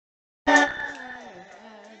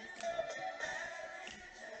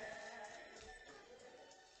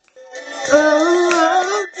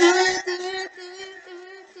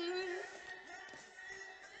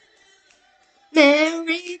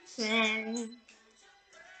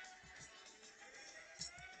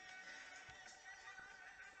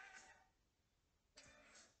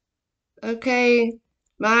Okay,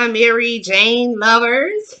 my Mary Jane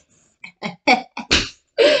lovers.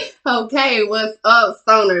 Okay, what's up,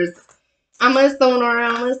 stoners? I'm a stoner,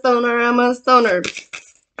 I'm a stoner, I'm a stoner.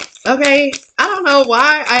 Okay, I don't know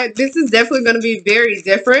why. This is definitely going to be very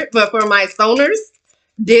different, but for my stoners,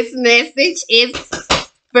 this message is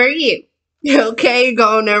for you. Okay,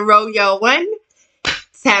 go on and roll your one.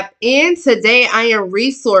 Tap in. Today, I am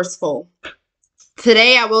resourceful.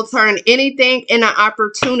 Today, I will turn anything into an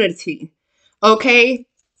opportunity. Okay?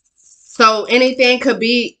 So anything could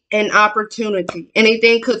be an opportunity.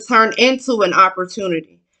 Anything could turn into an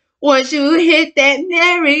opportunity. Once you hit that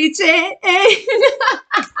Mary Jane.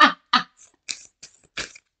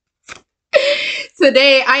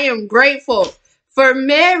 Today, I am grateful for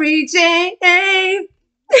Mary Jane.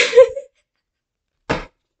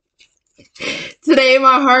 Today,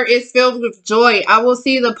 my heart is filled with joy. I will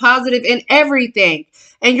see the positive in everything.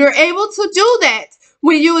 And you're able to do that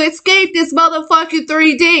when you escape this motherfucking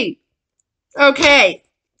 3D. Okay,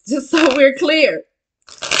 just so we're clear.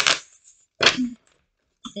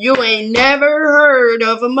 You ain't never heard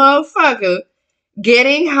of a motherfucker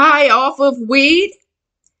getting high off of weed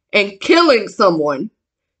and killing someone,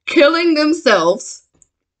 killing themselves,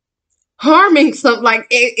 harming some, like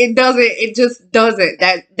it just doesn't.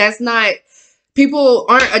 That's not, people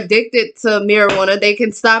aren't addicted to marijuana. They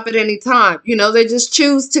can stop at any time. You know, they just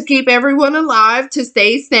choose to keep everyone alive, to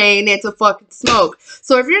stay sane, and to fucking smoke.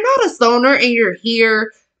 So if you're not a stoner and you're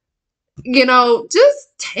here, you know,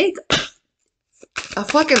 just take a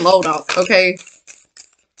fucking load off, okay?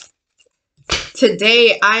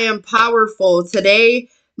 Today, I am powerful. Today,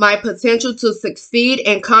 my potential to succeed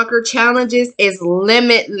and conquer challenges is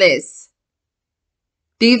limitless.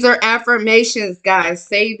 These are affirmations, guys.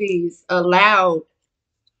 Say these aloud.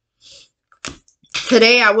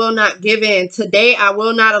 Today, I will not give in. Today, I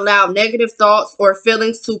will not allow negative thoughts or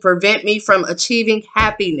feelings to prevent me from achieving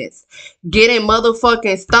happiness. Getting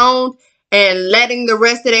motherfucking stoned and letting the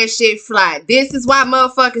rest of that shit fly. This is why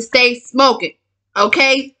motherfuckers stay smoking.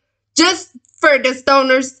 Okay? Just for the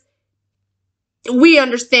stoners, we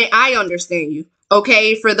understand. I understand you.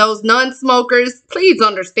 Okay? For those non-smokers, please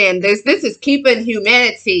understand this. This is keeping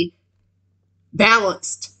humanity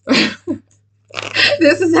balanced.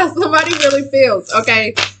 This is how somebody really feels.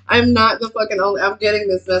 Okay? I'm not the fucking only. I'm getting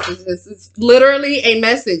this message. This is literally a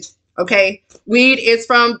message. Okay? Weed is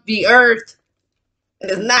from the earth. It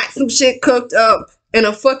is not some shit cooked up in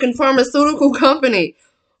a fucking pharmaceutical company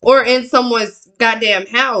or in someone's goddamn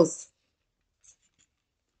house.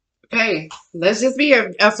 Okay, let's just be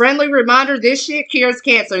a friendly reminder. This shit cures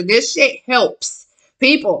cancer. This shit helps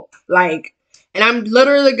people. Like, and I'm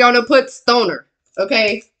literally going to put stoner.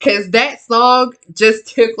 Okay, because that song just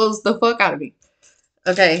tickles the fuck out of me.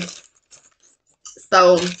 Okay,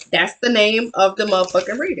 so that's the name of the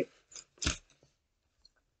motherfucking reading.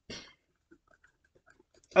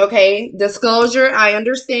 Okay, disclosure, I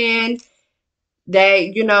understand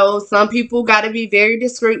that, you know, some people got to be very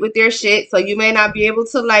discreet with their shit, so you may not be able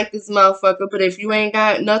to like this motherfucker, but if you ain't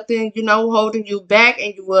got nothing, you know, holding you back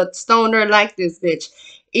and you a stoner like this bitch,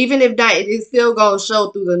 even if not, it is still going to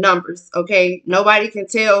show through the numbers, okay? Nobody can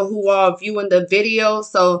tell who are viewing the video,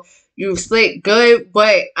 so you slick good,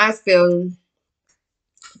 but I still,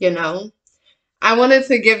 you know, I wanted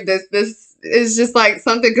to give this is just like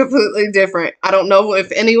something completely different. I don't know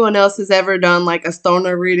if anyone else has ever done like a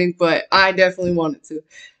stoner reading, but I definitely wanted to.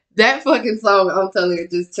 That fucking song, I'm telling you,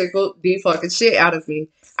 just tickled the fucking shit out of me.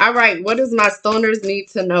 All right, what does my stoners need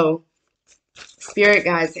to know? Spirit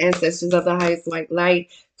guides, ancestors of the highest white light,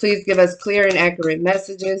 please give us clear and accurate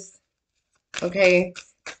messages. Okay,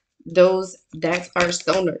 that's our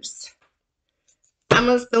stoners. I'm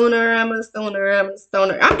a stoner, I'm a stoner, I'm a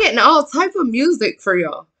stoner. I'm getting all type of music for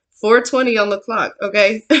y'all. 4:20 on the clock,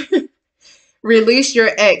 okay? Release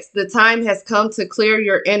your ex. The time has come to clear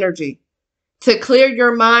your energy. To clear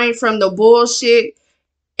your mind from the bullshit.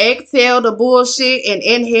 Exhale the bullshit and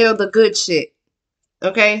inhale the good shit.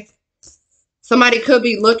 Okay? Somebody could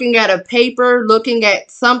be looking at a paper, looking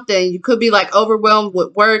at something. You could be like overwhelmed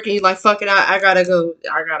with work and you're like, fuck it, I gotta go.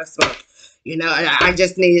 I gotta smoke. You know, I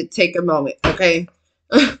just need to take a moment, okay?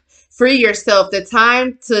 Free yourself. The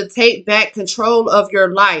time to take back control of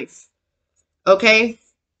your life. Okay?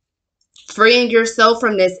 Freeing yourself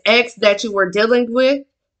from this ex that you were dealing with.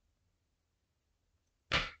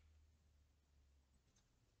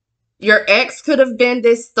 Your ex could have been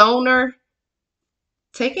this stoner.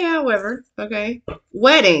 Take it however. Okay?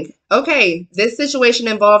 Wedding. Okay. This situation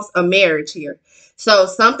involves a marriage here. So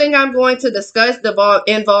something I'm going to discuss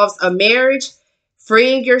involves a marriage.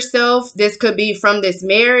 Freeing yourself. This could be from this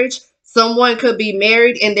marriage. Someone could be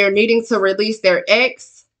married and they're needing to release their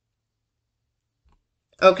ex.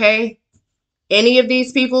 Okay? Any of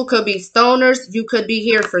these people could be stoners. You could be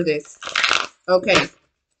here for this. Okay.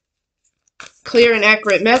 Clear and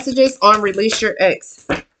accurate messages on release your ex.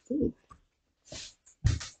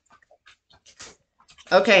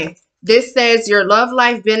 Okay. This says your love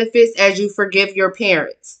life benefits as you forgive your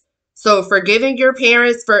parents. So forgiving your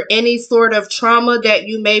parents for any sort of trauma that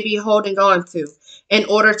you may be holding on to in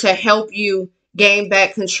order to help you gain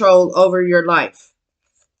back control over your life.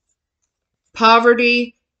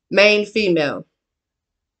 Poverty, main female.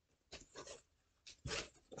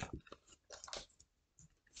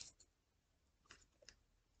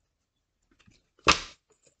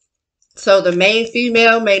 So the main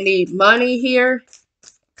female may need money here.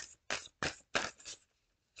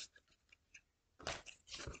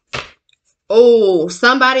 Oh,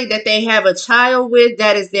 somebody that they have a child with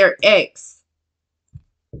that is their ex.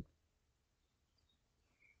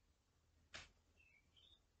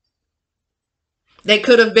 They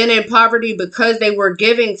could have been in poverty because they were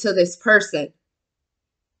giving to this person.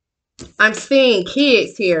 I'm seeing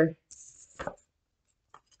kids here.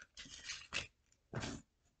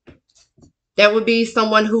 That would be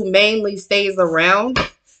someone who mainly stays around.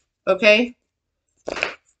 Okay.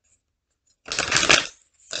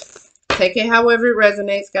 Take it however it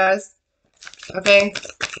resonates, guys. Okay.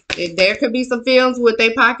 There could be some films with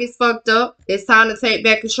their pockets fucked up. It's time to take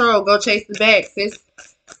back control. Go chase the bag, sis.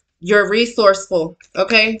 You're resourceful.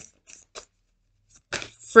 Okay.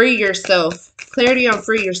 Free yourself. Clarity on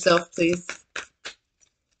free yourself, please.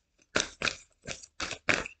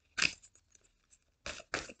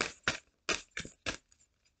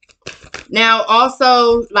 Now,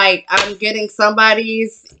 also, like, I'm getting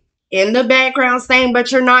somebody's in the background saying, but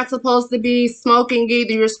you're not supposed to be smoking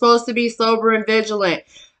either. You're supposed to be sober and vigilant.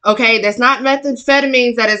 Okay, that's not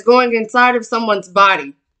methamphetamines that is going inside of someone's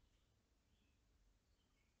body.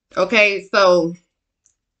 Okay, so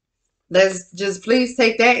let's just please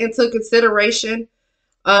take that into consideration.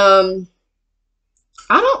 I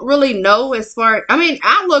don't really know as far, I mean,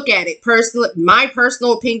 I look at it personally, my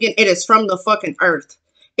personal opinion, it is from the fucking earth.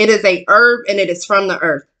 It is a herb and it is from the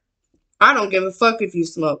earth. I don't give a fuck if you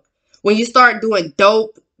smoke. When you start doing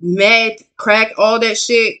dope, meth, crack, all that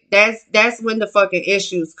shit, that's when the fucking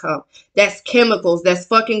issues come. That's chemicals. That's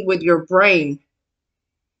fucking with your brain.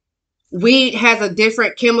 Weed has a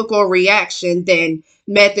different chemical reaction than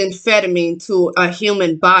methamphetamine to a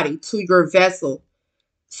human body, to your vessel.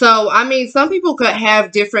 So, I mean, some people could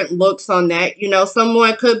have different looks on that. You know,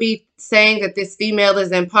 someone could be saying that this female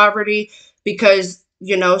is in poverty because,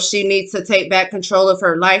 you know, she needs to take back control of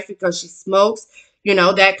her life because she smokes. You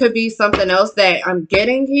know, that could be something else that I'm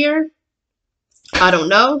getting here. I don't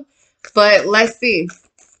know. But let's see.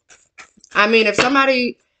 I mean, if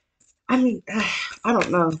somebody, I mean, I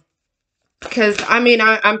don't know. Because, I mean,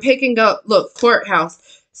 I'm picking up, look,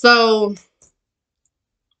 courthouse. So,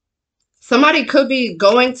 somebody could be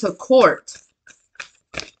going to court.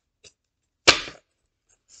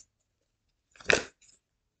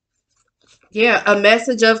 Yeah, a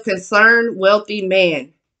message of concern, wealthy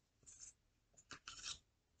man.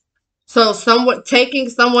 So someone taking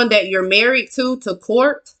someone that you're married to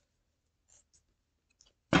court.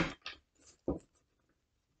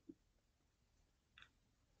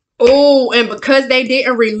 Oh, and because they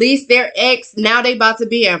didn't release their ex, now they about to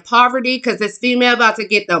be in poverty because this female about to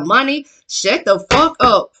get the money. Shut the fuck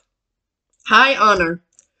up. High honor.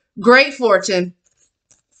 Great fortune.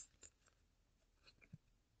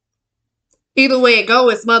 Either way it go,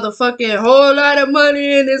 it's motherfucking whole lot of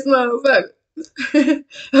money in this motherfucker.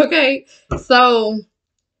 Okay, so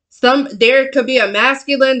there could be a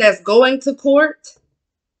masculine that's going to court.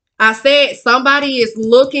 I said somebody is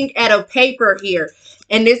looking at a paper here.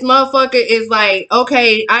 And this motherfucker is like,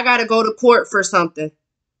 okay, I gotta go to court for something.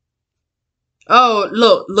 Oh,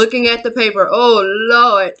 look, looking at the paper. Oh,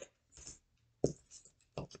 Lord.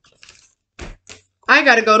 I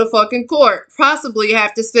gotta go to fucking court. Possibly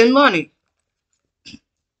have to spend money.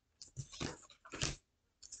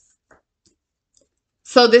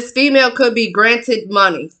 So this female could be granted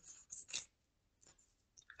money.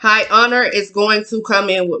 High honor is going to come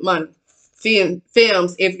in with money.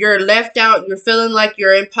 Films, if you're left out, you're feeling like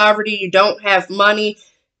you're in poverty, you don't have money,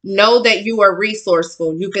 know that you are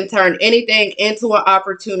resourceful. You can turn anything into an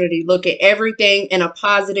opportunity. Look at everything in a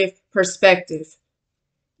positive perspective.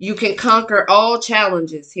 You can conquer all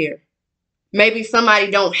challenges here. Maybe somebody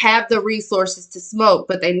don't have the resources to smoke,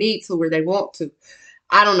 but they need to or they want to.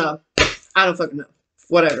 I don't know. I don't fucking know.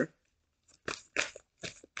 Whatever.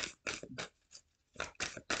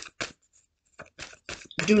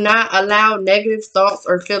 Do not allow negative thoughts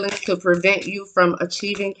or feelings to prevent you from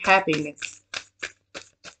achieving happiness.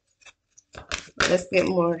 Let's get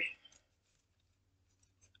more.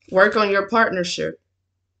 Work on your partnership.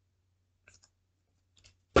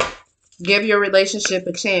 Give your relationship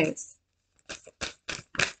a chance.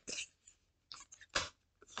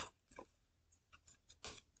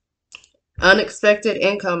 Unexpected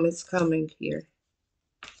income is coming here.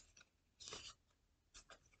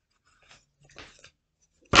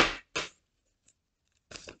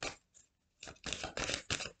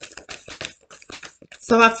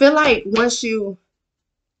 So I feel like once you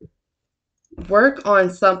work on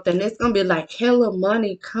something, it's going to be like hella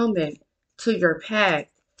money coming to your path.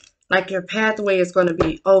 Like your pathway is going to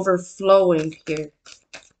be overflowing here.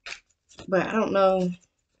 But I don't know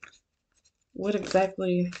what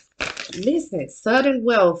exactly. Listen, sudden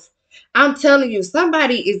wealth. I'm telling you,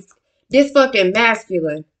 somebody is, this fucking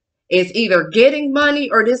masculine is either getting money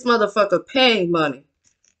or this motherfucker paying money.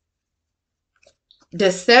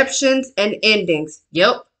 Deceptions and endings.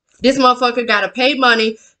 Yep. This motherfucker got to pay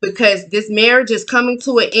money because this marriage is coming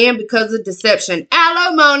to an end because of deception.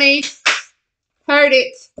 Alimony. Heard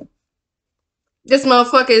it. This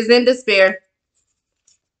motherfucker is in despair.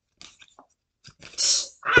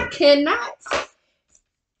 I cannot.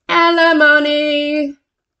 Alimony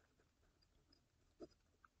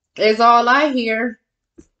is all I hear.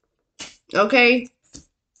 Okay?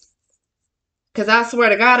 Because I swear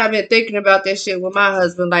to God, I've been thinking about this shit with my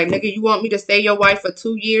husband. Like, nigga, you want me to stay your wife for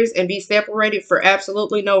 2 years and be separated for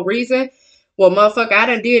absolutely no reason? Well, motherfucker, I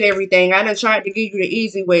done did everything. I done tried to give you the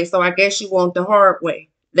easy way, so I guess you want the hard way.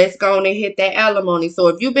 Let's go on and hit that alimony. So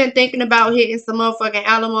if you've been thinking about hitting some motherfucking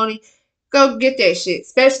alimony, go get that shit.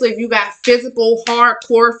 Especially if you got physical,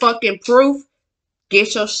 hardcore fucking proof.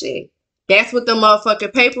 Get your shit. That's what the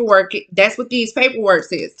motherfucking paperwork, that's what these paperwork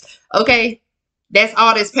is. Okay? That's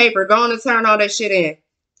all this paper. Go on and turn all that shit in.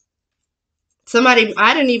 Somebody,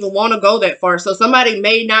 I didn't even want to go that far. So somebody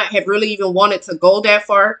may not have really even wanted to go that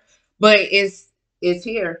far. But it's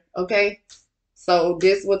here. Okay? So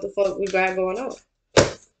this what the fuck we got going on.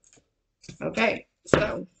 Okay.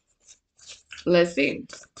 So let's see.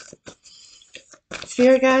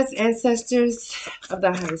 Spirit guides, ancestors of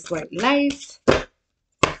the highest white light.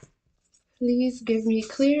 Please give me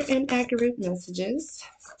clear and accurate messages.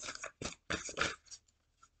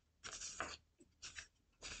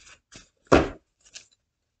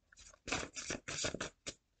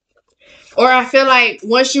 Or I feel like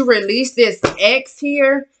once you release this X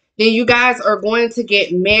here, then you guys are going to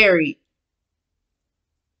get married.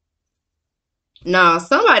 No,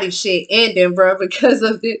 somebody's shit ending, bro, because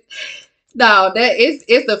of this. No, that is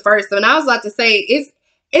it's the first one. I was about to say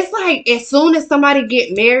it's like as soon as somebody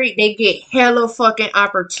get married, they get hella fucking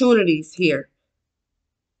opportunities here.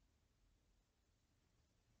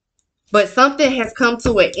 But something has come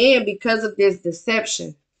to an end because of this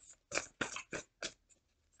deception.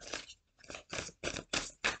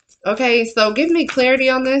 Okay, so give me clarity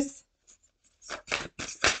on this.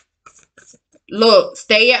 Look,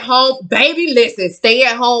 stay at home. Baby, listen, stay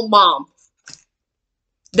at home mom.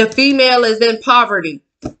 The female is in poverty.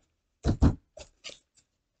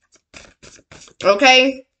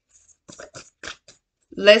 Okay?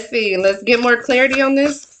 Let's see. Let's get more clarity on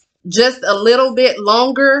this. Just a little bit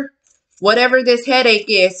longer. Whatever this headache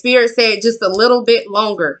is. Spirit said just a little bit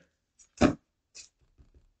longer.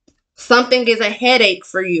 Something is a headache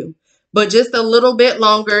for you. But just a little bit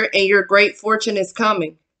longer and your great fortune is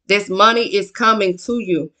coming. This money is coming to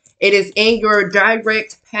you. It is in your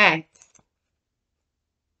direct path.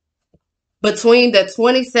 Between the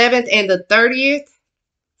 27th and the 30th,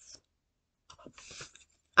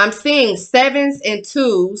 I'm seeing 7s and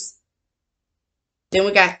 2s. Then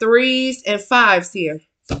we got 3s and 5s here.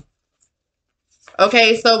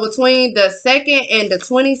 Okay, so between the 2nd and the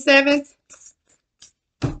 27th,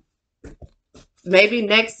 maybe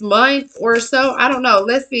next month or so. I don't know.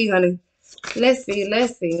 Let's see, honey. Let's see.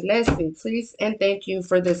 Let's see. Let's see. Please and thank you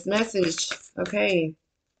for this message. Okay.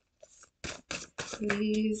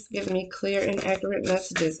 Please give me clear and accurate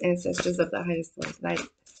messages, ancestors of the highest light.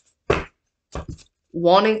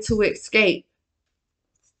 Wanting to escape.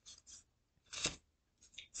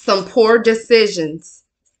 Some poor decisions.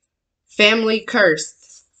 Family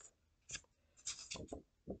cursed.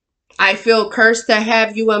 I feel cursed to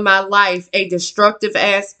have you in my life. A destructive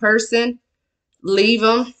ass person. Leave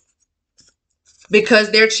them.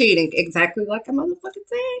 Because they're cheating. Exactly like I motherfucking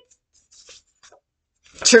said.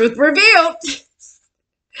 Truth revealed.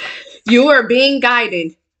 You are being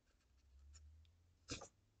guided.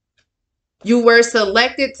 You were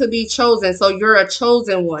selected to be chosen. So you're a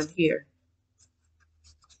chosen one here.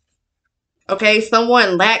 Okay,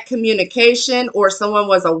 someone lacked communication or someone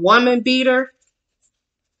was a woman beater.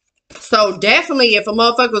 So definitely if a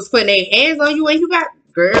motherfucker was putting their hands on you and you got,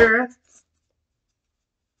 girl.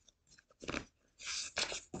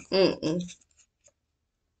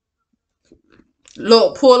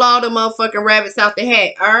 Look, pull all the motherfucking rabbits out the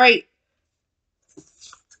hat. All right.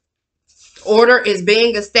 Order is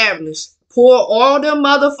being established. Pull all the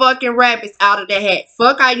motherfucking rabbits out of the hat.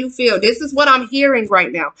 Fuck how you feel. This is what I'm hearing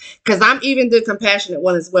right now. Because I'm even the compassionate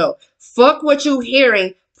one as well. Fuck what you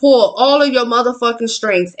hearing. Pull all of your motherfucking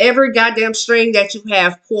strings. Every goddamn string that you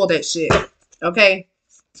have, pull that shit. Okay?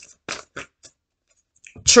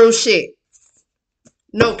 True shit.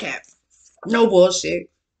 No cap. No bullshit.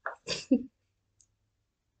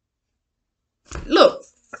 Look.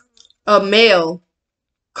 A male,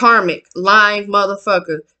 karmic, lying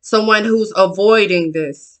motherfucker. Someone who's avoiding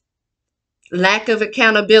this. Lack of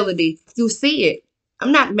accountability. You see it.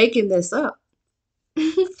 I'm not making this up.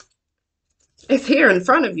 It's here in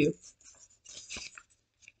front of you.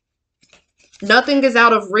 Nothing is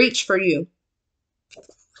out of reach for you.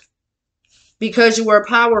 Because you are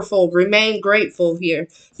powerful. Remain grateful here.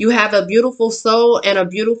 You have a beautiful soul and a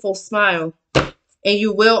beautiful smile. And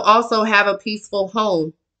you will also have a peaceful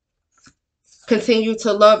home. Continue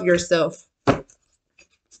to love yourself.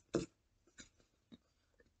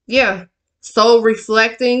 Yeah. Soul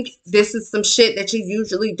reflecting. This is some shit that you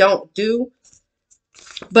usually don't do.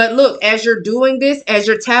 But look, as you're doing this, as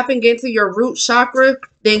you're tapping into your root chakra,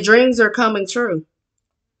 then dreams are coming true.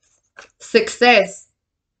 Success,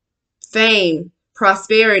 fame,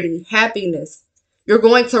 prosperity, happiness. You're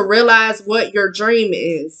going to realize what your dream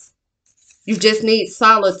is. You just need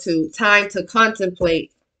solitude, time to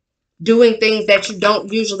contemplate, doing things that you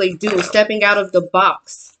don't usually do, stepping out of the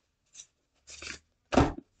box.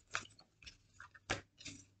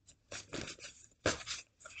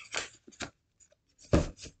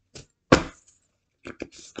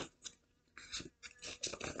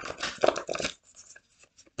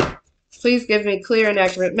 Please give me clear and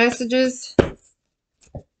accurate messages.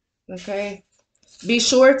 Okay. Be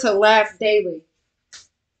sure to laugh daily.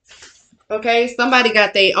 Okay. Somebody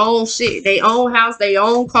got their own shit, their own house, their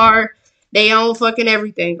own car, their own fucking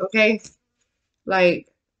everything. Okay. Like,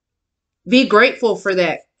 be grateful for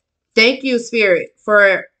that. Thank you, Spirit,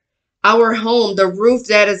 for our home, the roof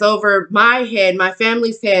that is over my head, my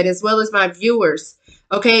family's head, as well as my viewers.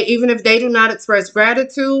 Okay. Even if they do not express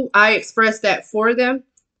gratitude, I express that for them.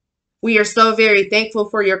 We are so very thankful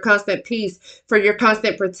for your constant peace, for your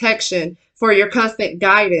constant protection, for your constant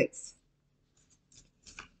guidance.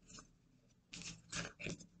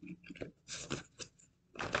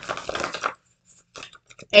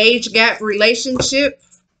 Age gap relationship.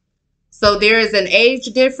 So there is an age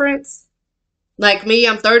difference. Like me,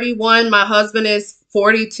 I'm 31. My husband is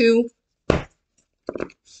 42.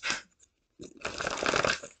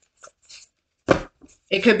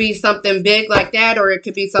 It could be something big like that, or it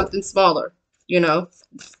could be something smaller, you know.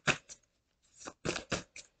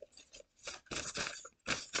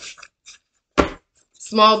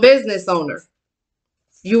 Small business owner.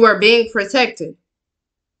 You are being protected.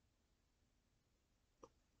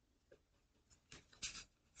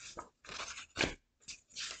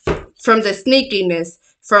 From the sneakiness,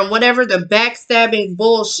 from whatever the backstabbing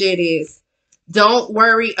bullshit is. Don't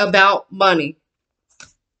worry about money.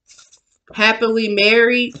 Happily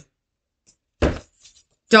married.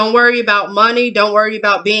 Don't worry about money. Don't worry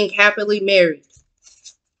about being happily married.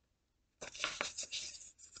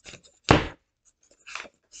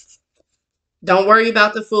 Don't worry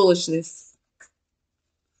about the foolishness.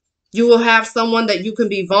 You will have someone that you can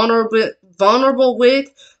be vulnerable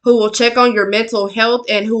with, who will check on your mental health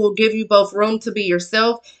and who will give you both room to be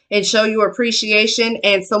yourself and show you appreciation,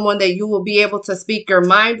 and someone that you will be able to speak your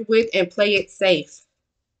mind with and play it safe.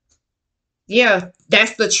 Yeah,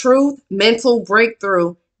 that's the truth. Mental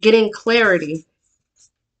breakthrough. Getting clarity.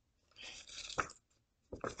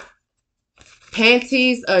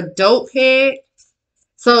 Panties, a dope head.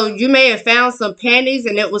 So you may have found some panties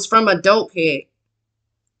and it was from a dope head.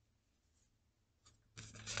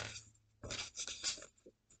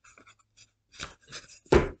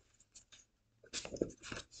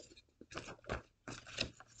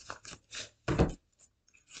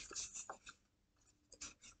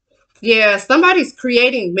 Yeah, somebody's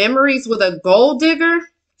creating memories with a gold digger.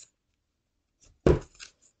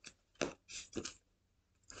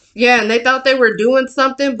 Yeah, and they thought they were doing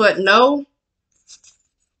something, but no.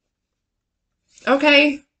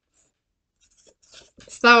 Okay.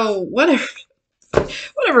 So, whatever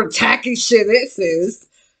tacky shit this is.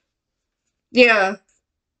 Yeah.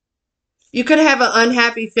 You could have an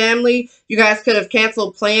unhappy family. You guys could have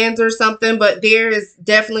canceled plans or something, but there is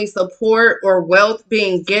definitely support or wealth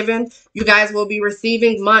being given. You guys will be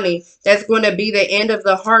receiving money. That's going to be the end of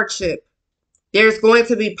the hardship. There's going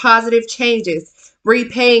to be positive changes,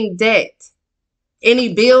 repaying debt.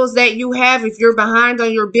 Any bills that you have, if you're behind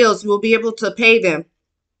on your bills, you will be able to pay them.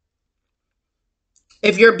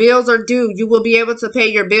 If your bills are due, you will be able to pay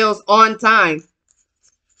your bills on time.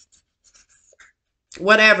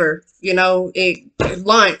 Whatever,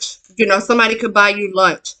 lunch, somebody could buy you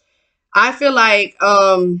lunch. I feel like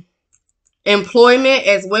employment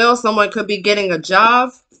as well. Someone could be getting a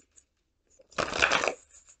job.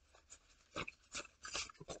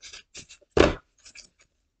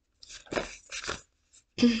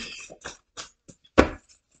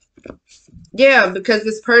 Yeah, because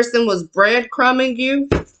this person was breadcrumbing you.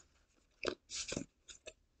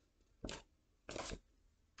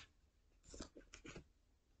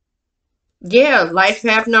 Yeah, life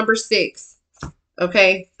path number 6.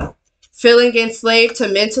 Okay. Feeling enslaved to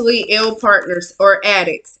mentally ill partners or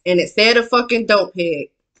addicts. And it said a fucking dope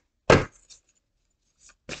head.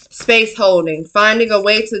 Space holding. Finding a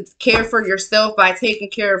way to care for yourself by taking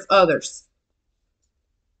care of others.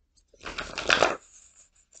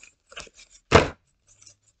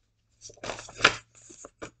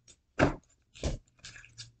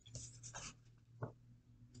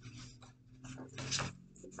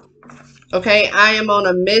 Okay, I am on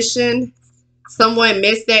a mission. Someone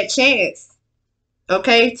missed that chance.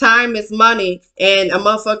 Okay, time is money, and a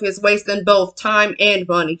motherfucker is wasting both time and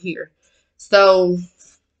money here. So,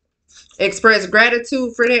 express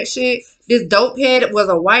gratitude for that shit. This dope head was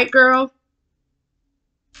a white girl.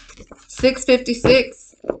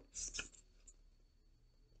 656.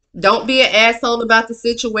 Don't be an asshole about the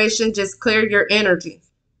situation. Just clear your energy.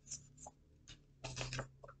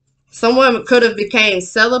 Someone could have became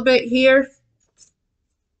celibate here.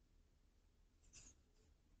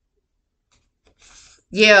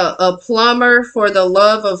 Yeah, a plumber for the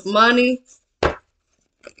love of money.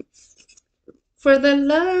 For the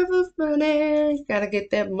love of money. Gotta get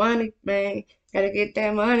that money, man. Gotta get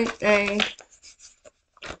that money, man.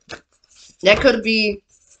 That could be,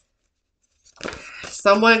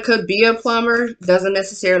 someone could be a plumber. Doesn't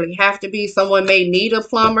necessarily have to be. Someone may need a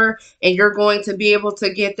plumber, and you're going to be able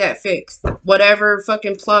to get that fixed. Whatever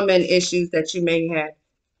fucking plumbing issues that you may have.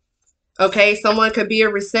 Okay, someone could be a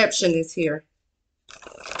receptionist here.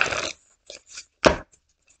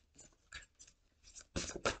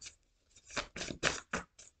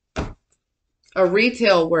 A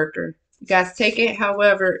retail worker. You guys take it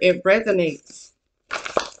however it resonates.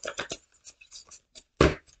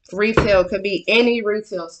 Retail could be any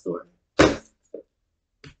retail store.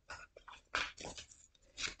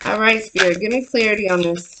 All right, Spirit, give me clarity on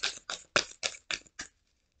this.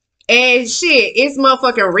 And shit, it's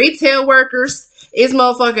motherfucking retail workers. It's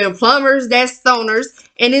motherfucking plumbers that's stoners.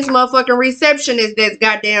 And it's motherfucking receptionists that's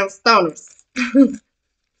goddamn stoners.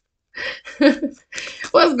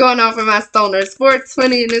 What's going on for my stoners?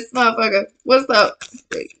 420 in this motherfucker. What's up?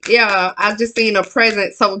 Yeah, I just seen a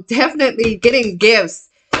present. So definitely getting gifts.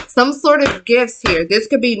 Some sort of gifts here. This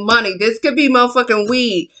could be money. This could be motherfucking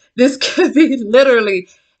weed. This could be literally,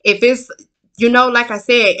 if it's, like I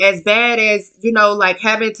said, as bad as, like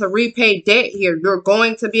having to repay debt here, you're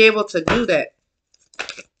going to be able to do that.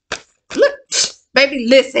 Look, baby,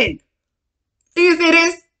 listen. Do you see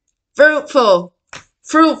this? Fruitful.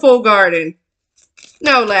 Fruitful garden.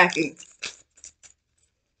 No lacking.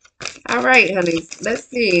 All right, honeys. Let's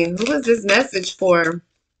see. Who is this message for?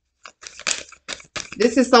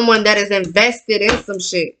 This is someone that is invested in some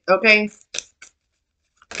shit, okay?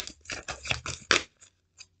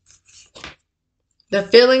 The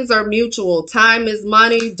feelings are mutual. Time is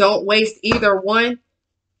money. Don't waste either one.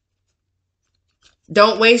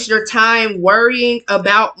 Don't waste your time worrying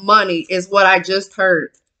about money is what I just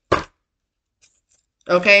heard.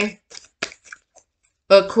 Okay?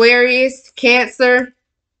 Aquarius, Cancer.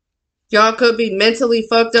 Y'all could be mentally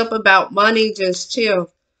fucked up about money. Just chill.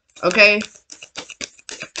 Okay?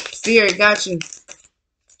 Spirit got you.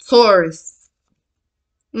 Taurus.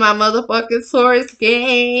 My motherfucking Taurus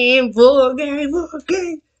game. Bull game. Bull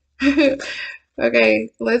game. Okay,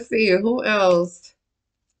 let's see. Who else?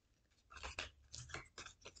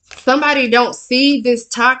 Somebody don't see this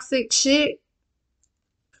toxic shit.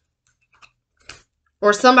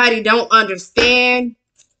 Or somebody don't understand.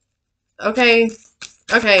 Okay.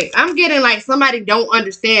 Okay. I'm getting like somebody don't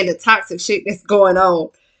understand the toxic shit that's going on.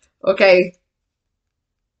 Okay.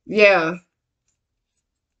 Yeah.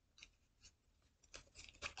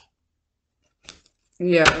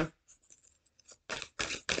 Yeah.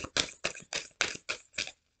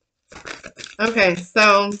 Okay,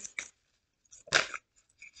 so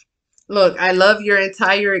look, I love your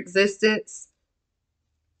entire existence.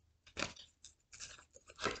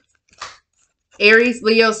 Aries,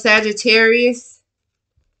 Leo, Sagittarius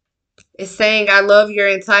is saying I love your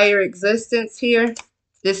entire existence here.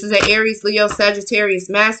 This is an Aries, Leo,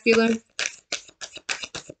 Sagittarius masculine.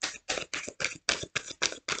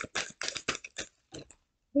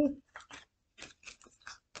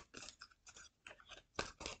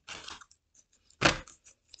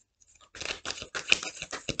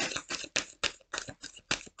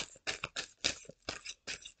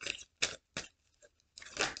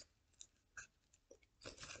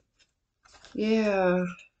 Yeah.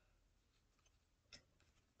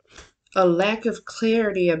 A lack of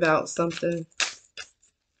clarity about something.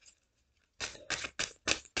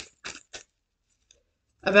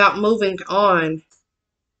 About moving on.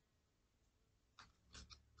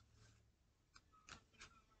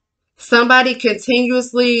 Somebody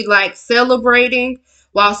continuously like celebrating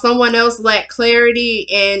while someone else lack clarity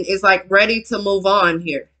and is like ready to move on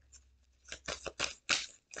here.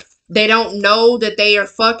 They don't know that they are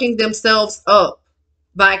fucking themselves up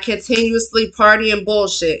by continuously partying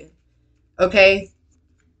bullshit. Okay?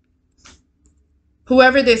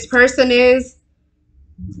 Whoever this person is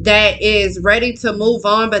that is ready to move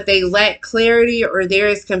on, but they lack clarity or there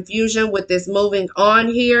is confusion with this moving on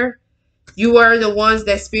here, you are the ones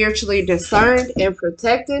that spiritually discerned and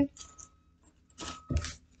protected.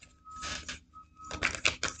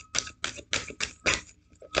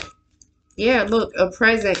 Yeah, look, a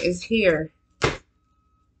present is here.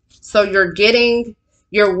 So you're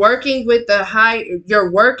working with you're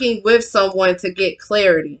working with someone to get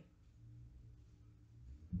clarity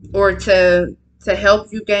or to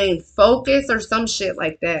help you gain focus or some shit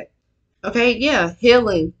like that. Okay, yeah,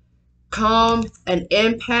 healing, calm, an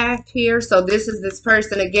empath here. So this is this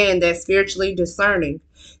person again that's spiritually discerning.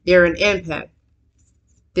 They're an empath.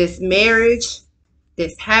 This marriage,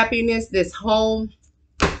 this happiness, this home,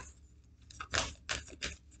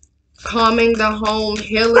 calming the home,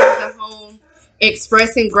 healing the home,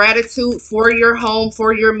 expressing gratitude for your home,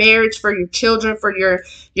 for your marriage, for your children, for your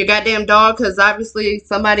goddamn dog, because obviously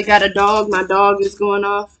somebody got a dog. My dog is going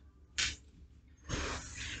off.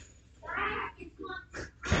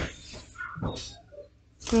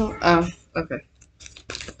 Oh, okay.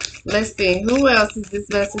 Let's see. Who else is this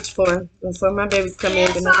message for? Before my babies come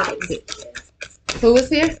in. Who is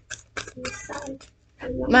here?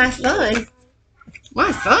 My son.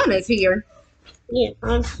 My son is here. Yeah,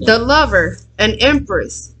 the lover, an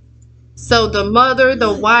empress. So the mother,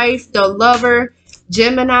 the wife, the lover,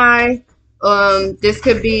 Gemini. This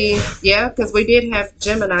could be, yeah, because we did have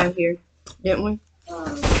Gemini here, didn't we?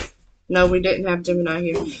 No, we didn't have Gemini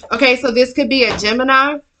here. Okay, so this could be a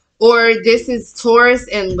Gemini, or this is Taurus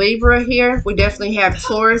and Libra here. We definitely have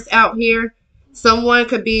Taurus out here. Someone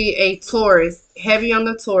could be a Taurus, heavy on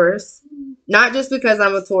the Taurus. Not just because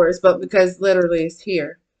I'm a Taurus, but because literally it's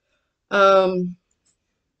here.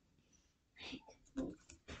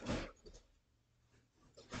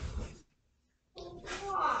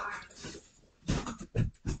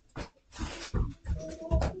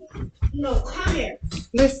 No, come here.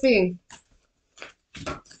 Let's see.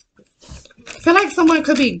 I feel like someone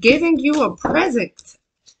could be giving you a present.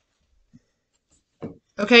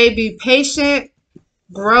 Okay, be patient,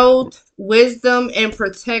 growth, wisdom, and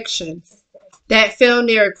protection. That fell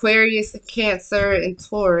near Aquarius, Cancer, and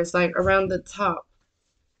Taurus, like around the top.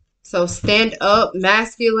 So stand up,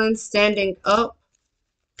 masculine, standing up.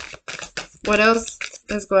 What else?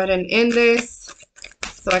 Let's go ahead and end this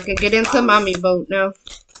so I can get into mommy boat now.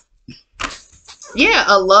 Yeah,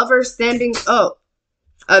 a lover standing up.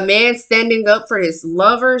 A man standing up for his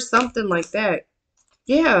lover, something like that.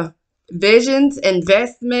 Yeah. Visions,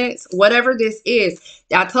 investments, whatever this is.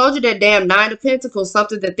 I told you that damn Nine of Pentacles,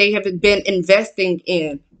 something that they have been investing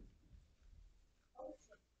in.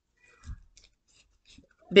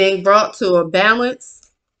 Being brought to a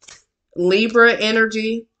balance. Libra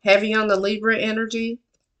energy. Heavy on the Libra energy.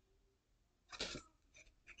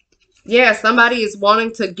 Yeah, somebody is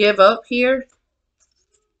wanting to give up here.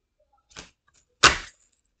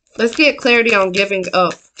 Let's get clarity on giving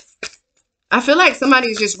up. I feel like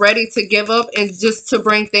somebody's just ready to give up and just to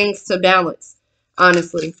bring things to balance,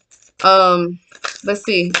 honestly. Let's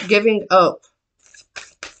see. Giving up.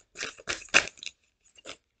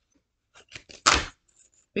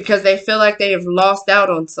 Because they feel like they have lost out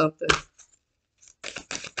on something.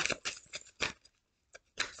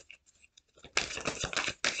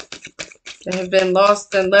 They have been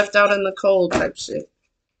lost and left out in the cold type shit.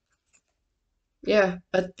 Yeah,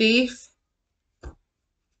 a thief.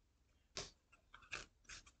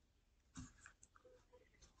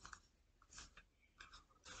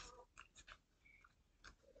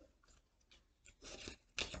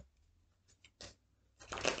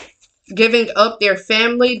 Giving up their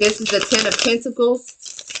family. This is the Ten of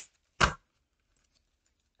Pentacles.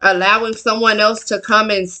 Allowing someone else to come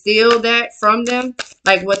and steal that from them.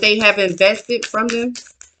 Like what they have invested from them.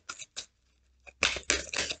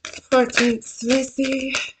 14th, let's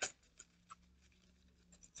see.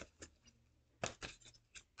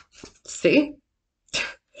 See?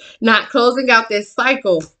 Not closing out this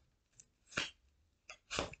cycle.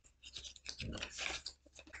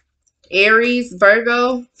 Aries,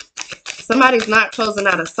 Virgo. Somebody's not closing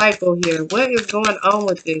out a cycle here. What is going on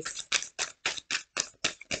with this?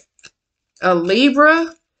 A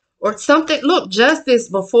Libra or something. Look, justice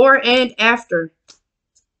before and after.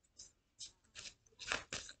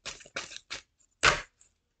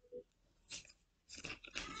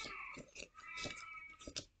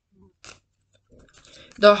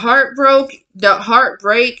 The heartbreak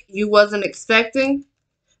you wasn't expecting.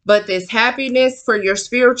 But this happiness for your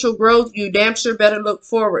spiritual growth, you damn sure better look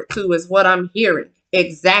forward to, is what I'm hearing.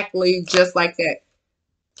 Exactly just like that.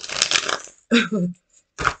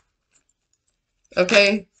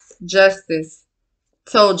 Okay? Justice.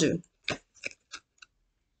 Told you.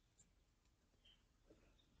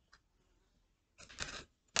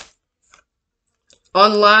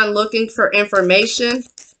 Online looking for information.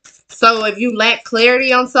 So if you lack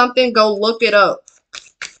clarity on something, go look it up.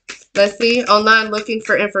 Let's see. Online looking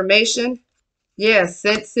for information. Yeah,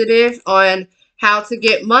 sensitive on how to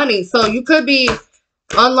get money. So you could be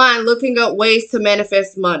online looking up ways to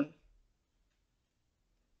manifest money.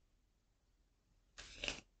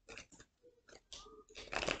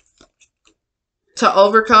 To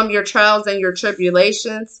overcome your trials and your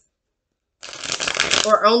tribulations.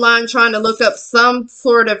 Or online trying to look up some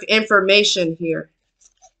sort of information here.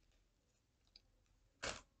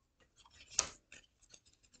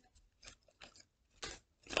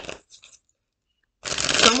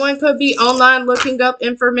 Someone could be online looking up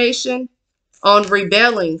information on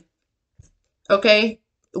rebelling. Okay?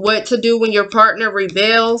 What to do when your partner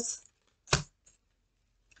rebels.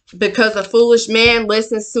 Because a foolish man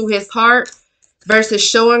listens to his heart versus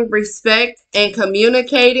showing respect and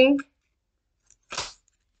communicating.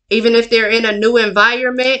 Even if they're in a new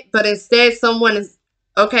environment, but instead someone is,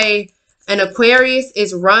 okay, an Aquarius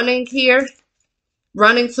is running here.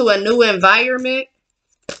 Running to a new environment.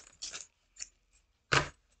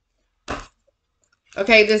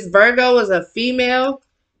 Okay, this Virgo is a female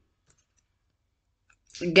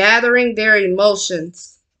gathering their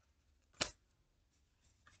emotions.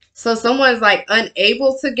 So someone's like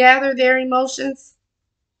unable to gather their emotions.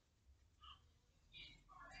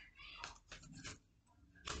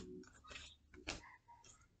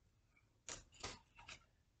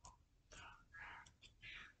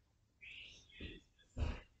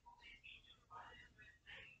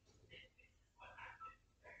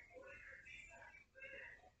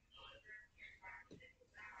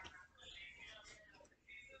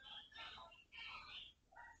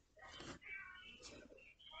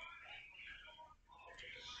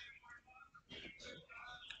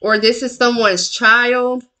 Or this is someone's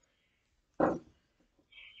child.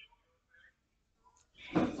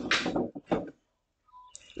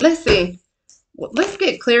 Let's see. Let's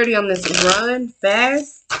get clarity on this run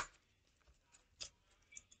fast.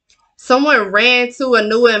 Someone ran to a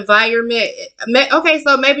new environment. Okay,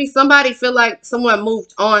 so maybe somebody feel like someone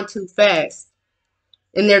moved on too fast.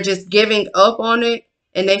 And they're just giving up on it.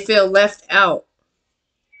 And they feel left out.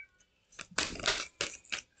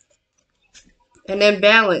 And then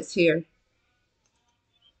balance here.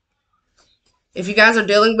 If you guys are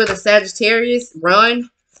dealing with a Sagittarius, run.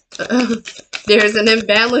 There's an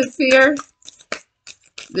imbalance here.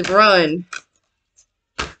 Run.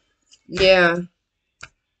 Yeah.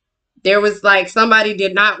 There was like somebody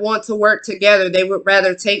did not want to work together. They would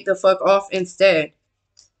rather take the fuck off instead.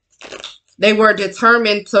 They were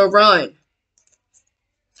determined to run.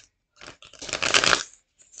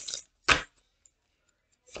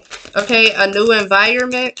 Okay, a new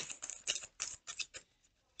environment.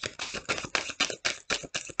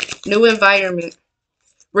 New environment.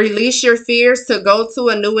 Release your fears to go to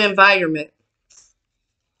a new environment.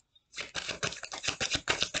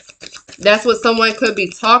 That's what someone could be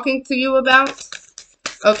talking to you about.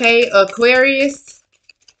 Okay, Aquarius.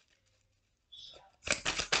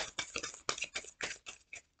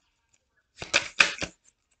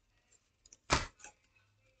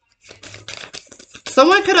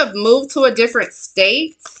 Someone could have moved to a different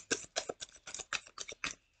state.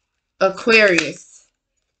 Aquarius.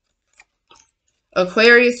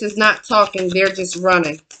 Aquarius is not talking. They're just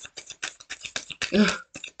running. They're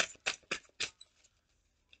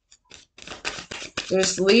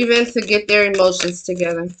just leaving to get their emotions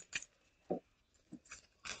together.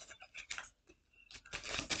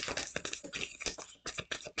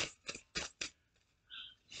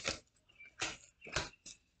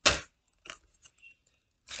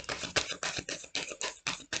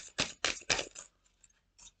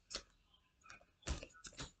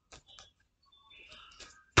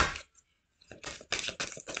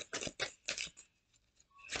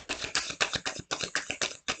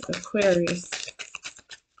 Aquarius.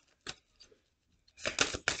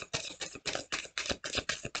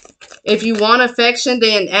 If you want affection,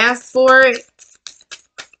 then ask for it.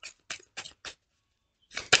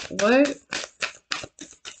 What?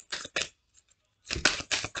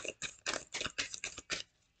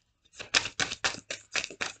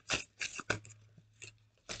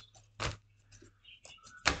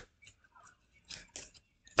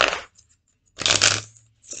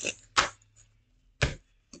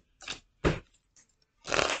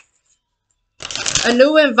 A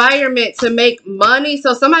new environment to make money.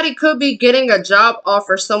 So somebody could be getting a job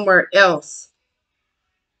offer somewhere else.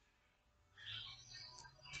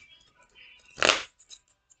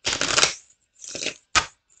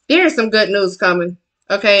 There's some good news coming.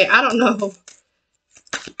 Okay, I don't know.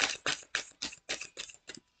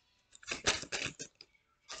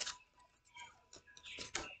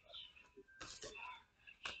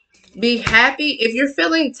 Be happy. If you're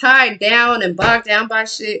feeling tied down and bogged down by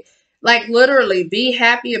shit, like literally be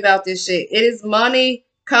happy about this shit. It is money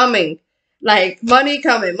coming. Like money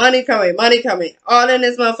coming, money coming, money coming. All in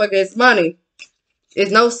this motherfucker is money. It's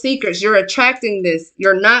no secrets. You're attracting this.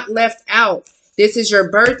 You're not left out. This is your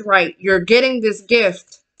birthright. You're getting this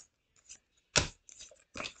gift.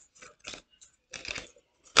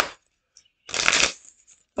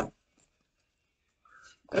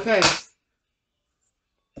 Okay.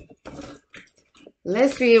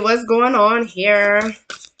 Let's see what's going on here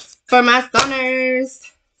for my Sunners.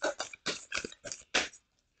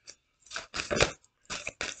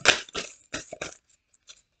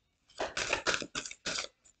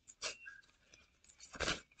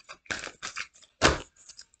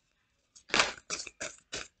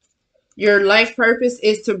 Your life purpose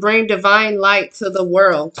is to bring divine light to the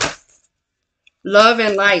world. Love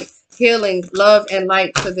and light. Healing, love, and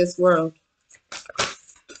light to this world.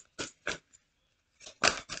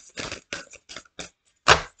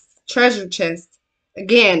 Treasure chest.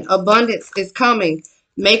 Again, abundance is coming.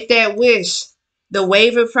 Make that wish. The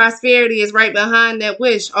wave of prosperity is right behind that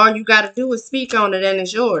wish. All you got to do is speak on it and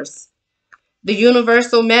it's yours. The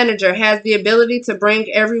universal manager has the ability to bring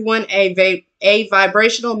everyone a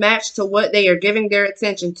vibrational match to what they are giving their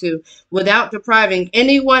attention to without depriving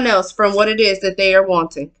anyone else from what it is that they are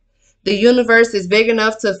wanting. The universe is big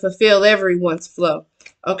enough to fulfill everyone's flow.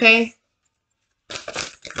 Okay?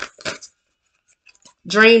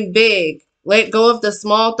 Dream big. Let go of the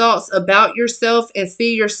small thoughts about yourself and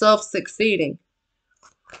see yourself succeeding.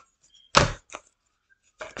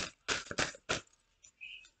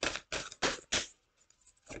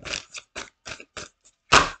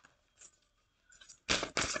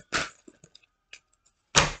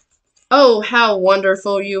 Oh, how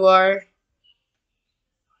wonderful you are.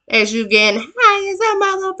 As you get high as a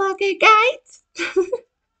motherfucking kite.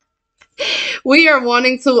 We are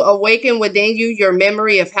wanting to awaken within you your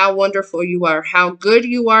memory of how wonderful you are, how good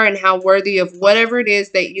you are, and how worthy of whatever it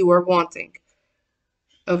is that you are wanting.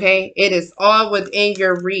 Okay? It is all within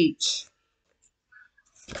your reach.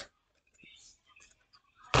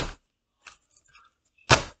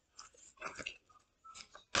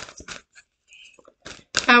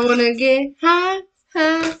 I want to get high,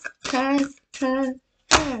 high, high, high,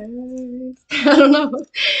 high. I don't know.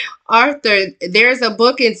 Arthur, there's a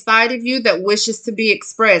book inside of you that wishes to be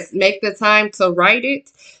expressed. Make the time to write it.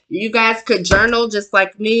 You guys could journal just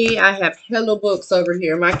like me. I have hella books over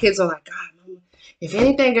here. My kids are like, God, Mama, if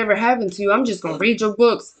anything ever happened to you, I'm just going to read your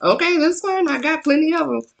books. Okay, that's fine. I got plenty of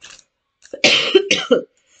them.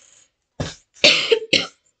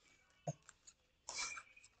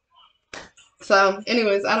 So,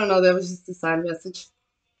 anyways, I don't know. That was just a side message.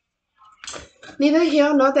 Neither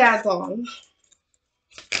here nor there, though.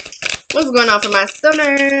 What's going on for my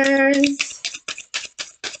stoners?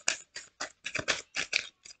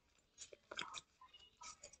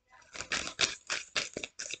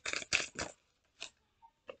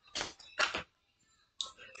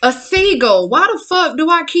 A seagull. Why the fuck do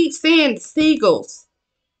I keep saying seagulls?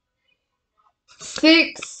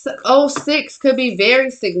 606 could be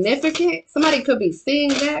very significant. Somebody could be seeing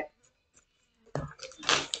that.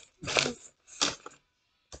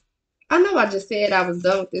 I know I just said I was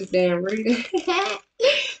done with this damn reading.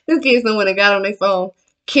 This kid someone that got on their phone.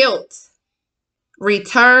 Kilt.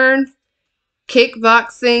 Return.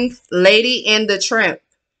 Kickboxing. Lady and the Tramp.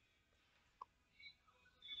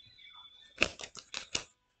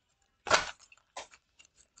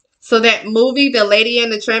 So that movie, The Lady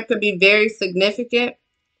and the Tramp, could be very significant.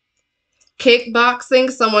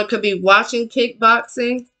 Kickboxing. Someone could be watching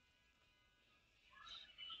kickboxing.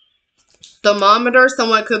 Thermometer.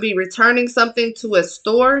 Someone could be returning something to a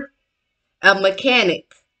store. A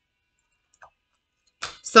mechanic.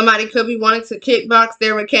 Somebody could be wanting to kickbox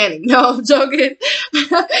their mechanic. No, I'm joking.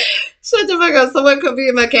 Shut the fuck up. Someone could be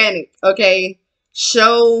a mechanic. Okay.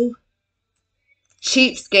 Show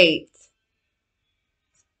cheapskate.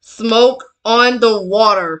 Smoke on the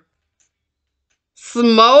water.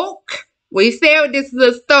 Smoke. We said this is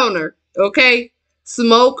a stoner. Okay.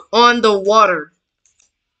 Smoke on the water.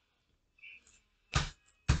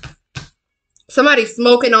 Somebody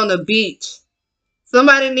smoking on the beach.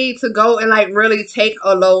 Somebody needs to go and like really take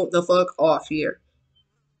a load the fuck off here.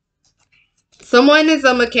 Someone is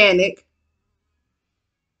a mechanic.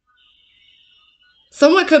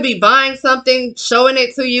 Someone could be buying something, showing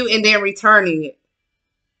it to you, and then returning it.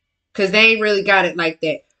 Because they ain't really got it like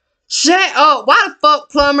that. Shut up. Why the fuck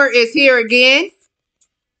plumber is here again?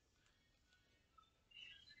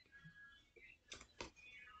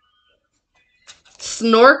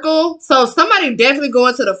 Snorkel. So somebody definitely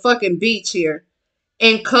going to the fucking beach here.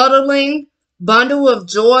 And cuddling. Bundle of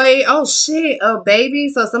joy. Oh shit. A baby.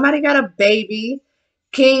 So somebody got a baby.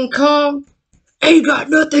 King Kong. Ain't got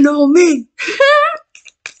nothing on me.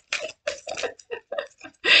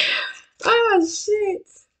 Oh shit.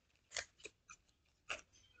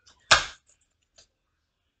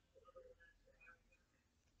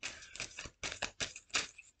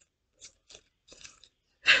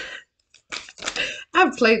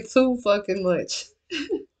 I've played too fucking much.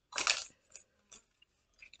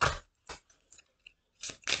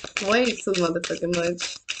 Way too motherfucking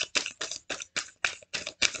much.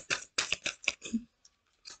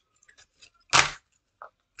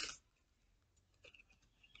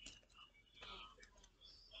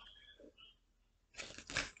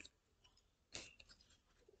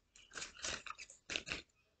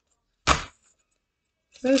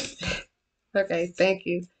 Okay, thank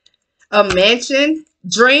you. A mansion?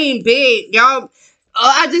 Dream big. Y'all, oh,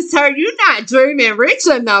 I just heard you not dreaming rich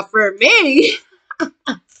enough for me.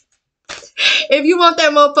 If you want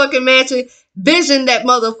that motherfucking mansion, vision that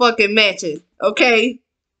motherfucking mansion. Okay?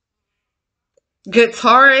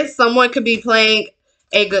 Guitarist. Someone could be playing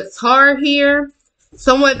a guitar here.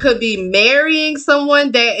 Someone could be marrying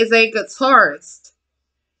someone that is a guitarist.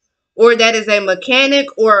 Or that is a mechanic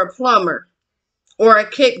or a plumber. Or a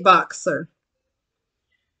kickboxer.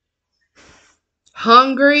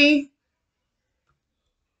 Hungry.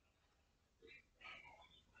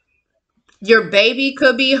 Your baby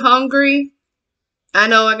could be hungry. I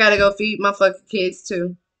know I gotta go feed my fucking kids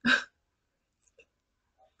too.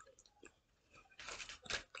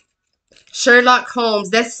 Sherlock Holmes.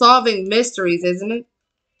 That's solving mysteries, isn't it?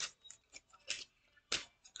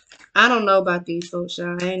 I don't know about these folks,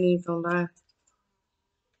 y'all. I ain't even gonna lie.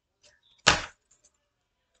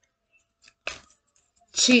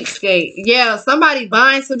 Cheapskate. Yeah, somebody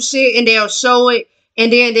buying some shit and they'll show it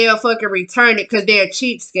and then they'll fucking return it because they're a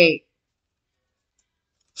cheapskate.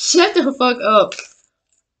 Shut the fuck up.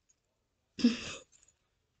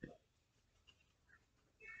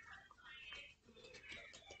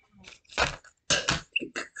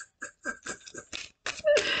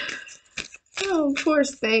 Oh, of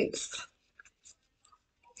course, thanks.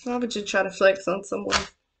 Why would you try to flex on someone?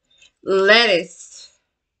 Lettuce.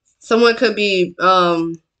 Someone could be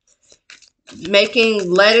making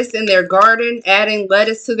lettuce in their garden, adding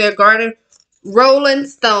lettuce to their garden. Rolling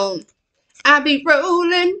Stone. I be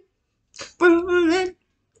rolling, rolling,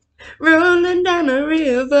 rolling down the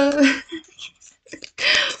river.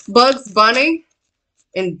 Bugs Bunny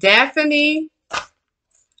and Daphne.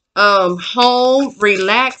 Home,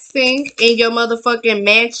 relaxing in your motherfucking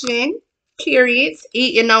mansion. Period.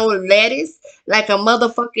 Eating on lettuce like a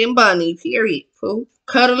motherfucking bunny. Period. Pooh.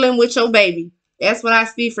 Cuddling with your baby. That's what I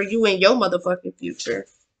see for you in your motherfucking future.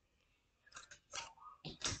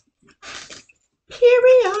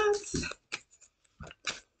 Period.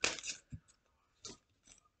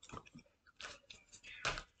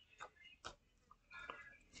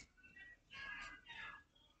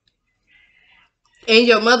 In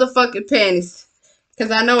your motherfucking panties.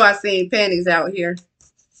 Because I know I seen panties out here.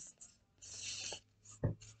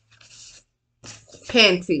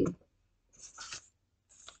 Panty.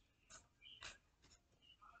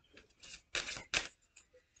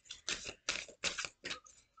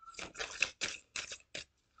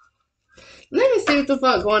 Let me see what the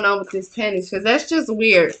fuck going on with this panties. Because that's just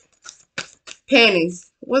weird.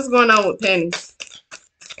 Panties. What's going on with panties?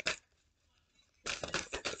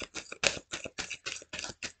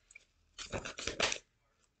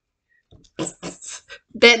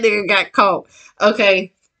 That nigga got caught.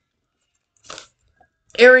 Okay.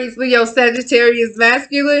 Aries, Leo, Sagittarius,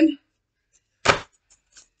 masculine.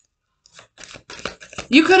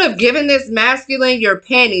 You could have given this masculine your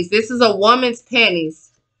panties. This is a woman's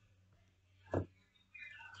panties.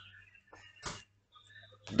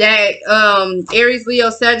 that Aries, Leo,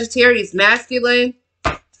 Sagittarius, masculine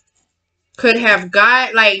could have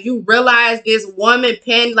got, like, you realize this woman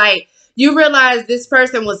pen, like, you realize this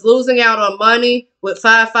person was losing out on money with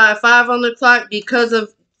 555 on the clock because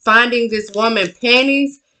of finding this woman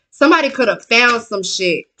panties. Somebody could have found some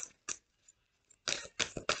shit.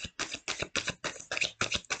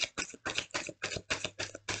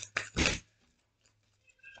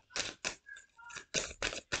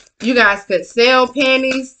 You guys could sell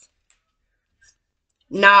panties.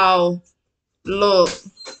 Now, look.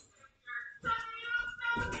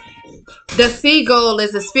 The seagull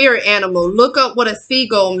is a spirit animal. Look up what a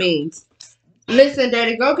seagull means. Listen,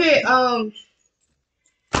 Daddy, go get,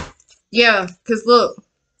 yeah, because look.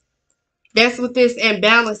 That's what this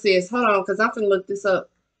imbalance is. Hold on, because I'm going to look this up.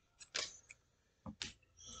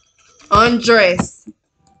 Undress.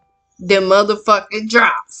 The motherfucking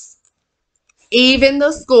drops. Even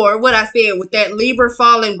the score, what I said, with that Libra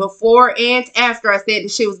falling before and after I said the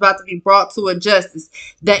shit was about to be brought to a justice.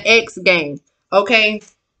 The X game. Okay?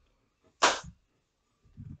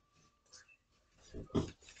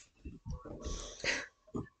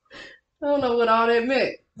 I don't know what all that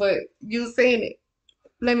meant, but you seen it.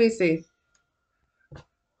 Let me see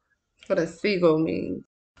what a seagull means.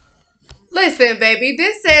 Listen, baby,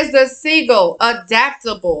 this says the seagull,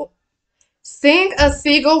 adaptable. Seeing a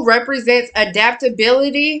seagull represents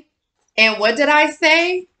adaptability. And what did I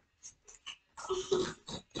say?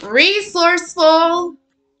 Resourceful,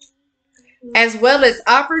 as well as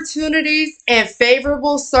opportunities and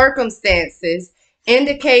favorable circumstances.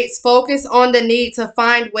 Indicates focus on the need to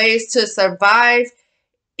find ways to survive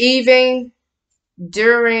even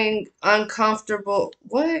during uncomfortable,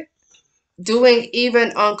 what? Doing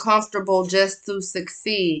even uncomfortable just to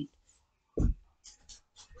succeed.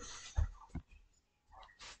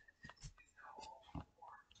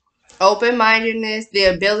 Open-mindedness, the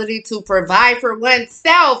ability to provide for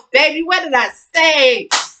oneself. Baby, what did I say?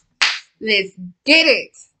 Let's get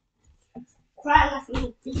it.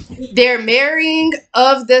 They're marrying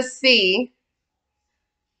of the sea.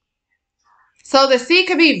 So the sea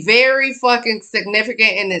could be very fucking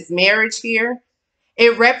significant in this marriage here.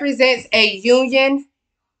 It represents a union.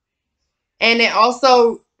 And it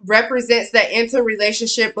also represents the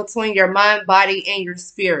interrelationship between your mind, body, and your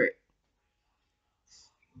spirit.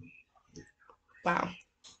 Wow.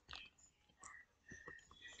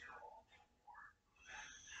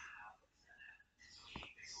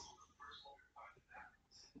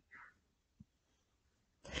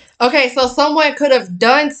 Okay, so someone could have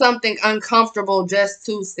done something uncomfortable just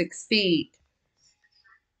to succeed.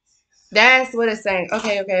 That's what it's saying.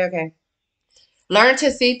 Okay. Learn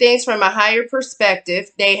to see things from a higher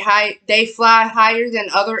perspective. They fly higher than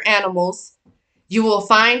other animals. You will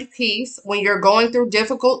find peace when you're going through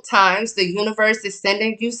difficult times. The universe is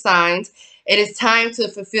sending you signs. It is time to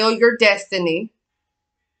fulfill your destiny.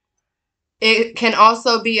 It can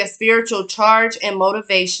also be a spiritual charge and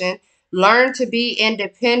motivation. Learn to be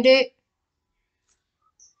independent.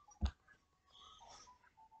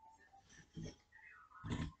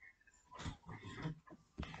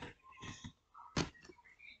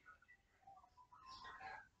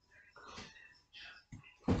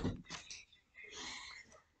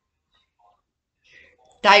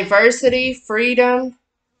 Diversity, freedom,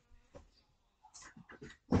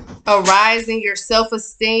 a rise in your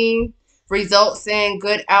self-esteem results in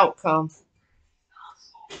good outcome.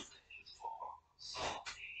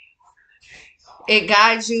 It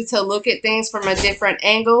guides you to look at things from a different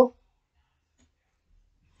angle.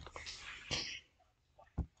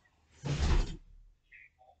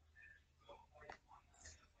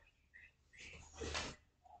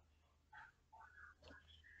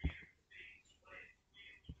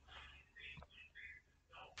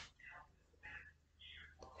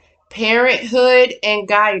 Parenthood and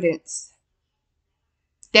guidance.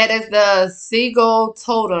 That is the seagull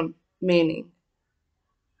totem meaning.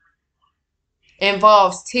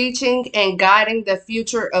 Involves teaching and guiding the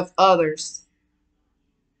future of others.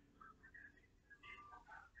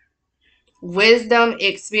 Wisdom,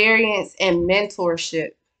 experience, and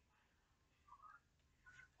mentorship.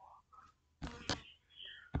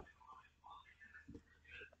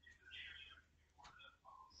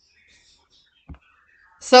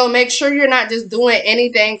 So make sure you're not just doing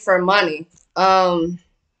anything for money.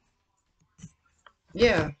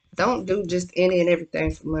 Yeah, don't do just any and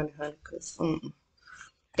everything for money, honey, because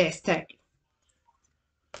that's tacky.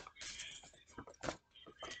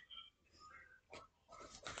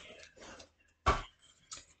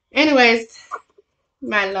 Anyways,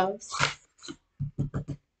 my loves,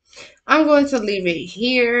 I'm going to leave it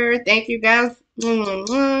here. Thank you guys.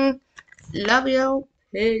 Love you.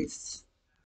 Peace.